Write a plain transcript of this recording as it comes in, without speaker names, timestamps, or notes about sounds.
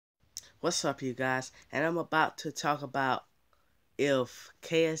What's up, you guys? And I'm about to talk about if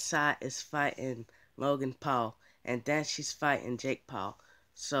KSI is fighting Logan Paul and then she's fighting Jake Paul.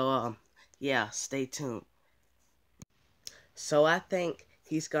 So, yeah, stay tuned. So I think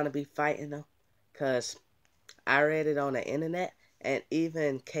he's gonna be fighting them because I read it on the internet, and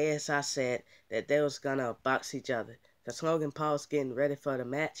even KSI said that they was gonna box each other because Logan Paul's getting ready for the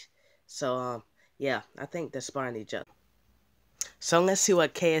match. So, yeah, I think they're sparring each other. So let's see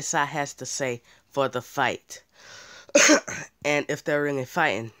what KSI has to say for the fight. And if they're really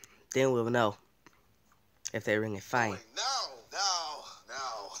fighting, then we'll know if they're really fighting. Now.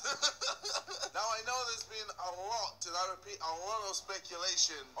 Now I know there's been a lot, and I repeat, a lot of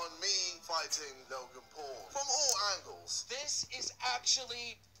speculation on me fighting Logan Paul from all angles. This is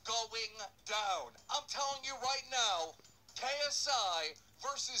actually going down. I'm telling you right now, KSI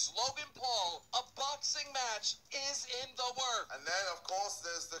versus Logan Paul, a boxing match is in the works. And then, of course,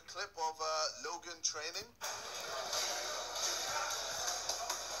 there's the clip of Logan training.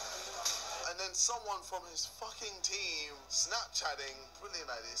 And then someone from his fucking team Snapchatting, brilliant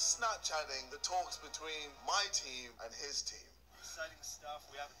idea, Snapchatting the talks between my team and his team. Exciting stuff.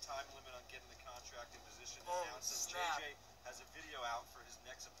 We have a time limit on getting the contract in position. Oh, announces snap. JJ has a video out for his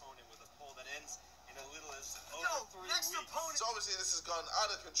next opponent with a poll that ends in a little as over 3 weeks. So obviously this has gone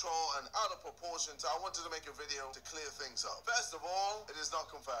out of control and out of proportion, so I wanted to make a video to clear things up. First of all, it is not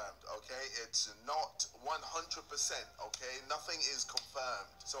confirmed, okay? It's not 100%, okay? Nothing is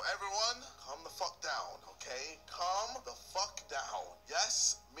confirmed. So everyone, calm the fuck down, okay? Calm the fuck down.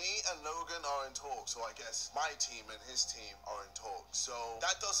 Yes, me and Logan are in talks, so I guess my team and his team are in talks. So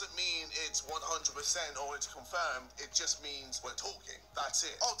that doesn't mean it's 100% or it's confirmed. It just means we're talking. That's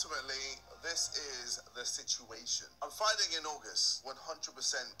it. Ultimately, this is the situation. I'm fighting in August, 100%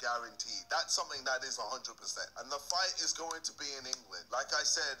 guaranteed. That's something that is 100%. And the fight is going to be in England. Like I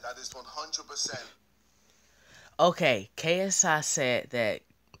said, that is 100%. Okay, KSI said that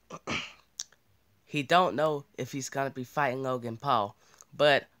he don't know if he's gonna be fighting Logan Paul.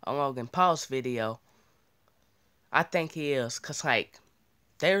 But on Logan Paul's video, I think he is. Because, like,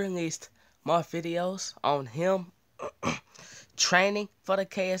 they released more videos on him training for the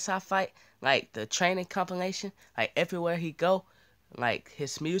KSI fight. Like, the training compilation. Like, everywhere he go, like,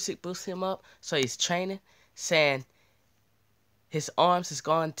 his music boosts him up. So he's training, saying his arms is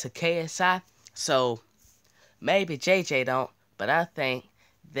going to KSI. So, maybe JJ don't. But I think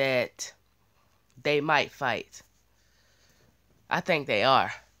that they might fight. I think they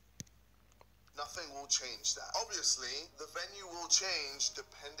are. Nothing will change that. Obviously, the venue will change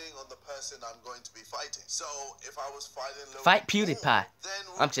depending on the person I'm going to be fighting. So, if I was fighting Logan Fight Paul, PewDiePie. then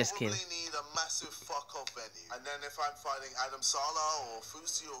we'll I'm just kidding. need a massive fuck-off venue. And then if I'm fighting Adam Sala or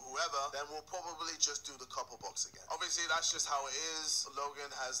Fusi or whoever, then we'll probably just do the couple box again. Obviously, that's just how it is. Logan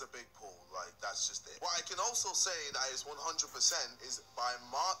has a big pool. Like, that's just it. What I can also say that is 100% is by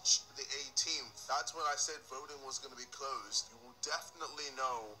March the 18th, that's when I said voting was going to be closed. You will definitely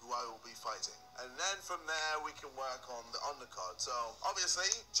know who I will be fighting. And then from there, we can work on the undercard. So,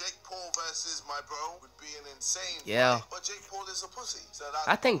 obviously, Jake Paul versus my bro would be an insane fight. But Jake Paul is a pussy. So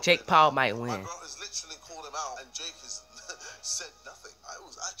I think Jake Paul might win. My bro has literally called him out, and Jake has said nothing. I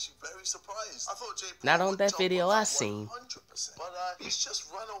was actually very surprised. I thought Jake Paul not on that video I 100%, seen. But he's just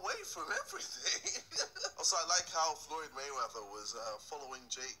run away from everything. Also, I like how Floyd Mayweather was following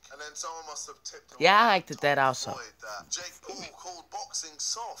Jake, and then someone must have tipped him. Yeah, I liked that also. Floyd, Jake Paul called boxing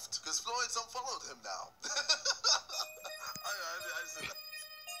soft because Floyd's unfollowed him now.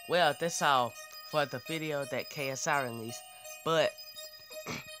 Well, that's all for the video that KSI released. But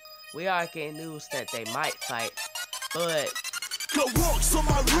we are getting news that they might fight. But got rocks on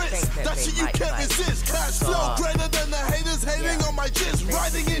my wrist, that shit you can't resist. Cash flow greater than the haters hating on my gist.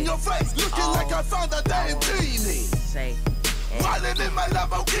 Riding in your face, looking like I found a damn genie. Riding in my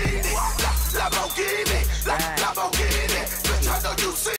Lamborghini, Lamborghini.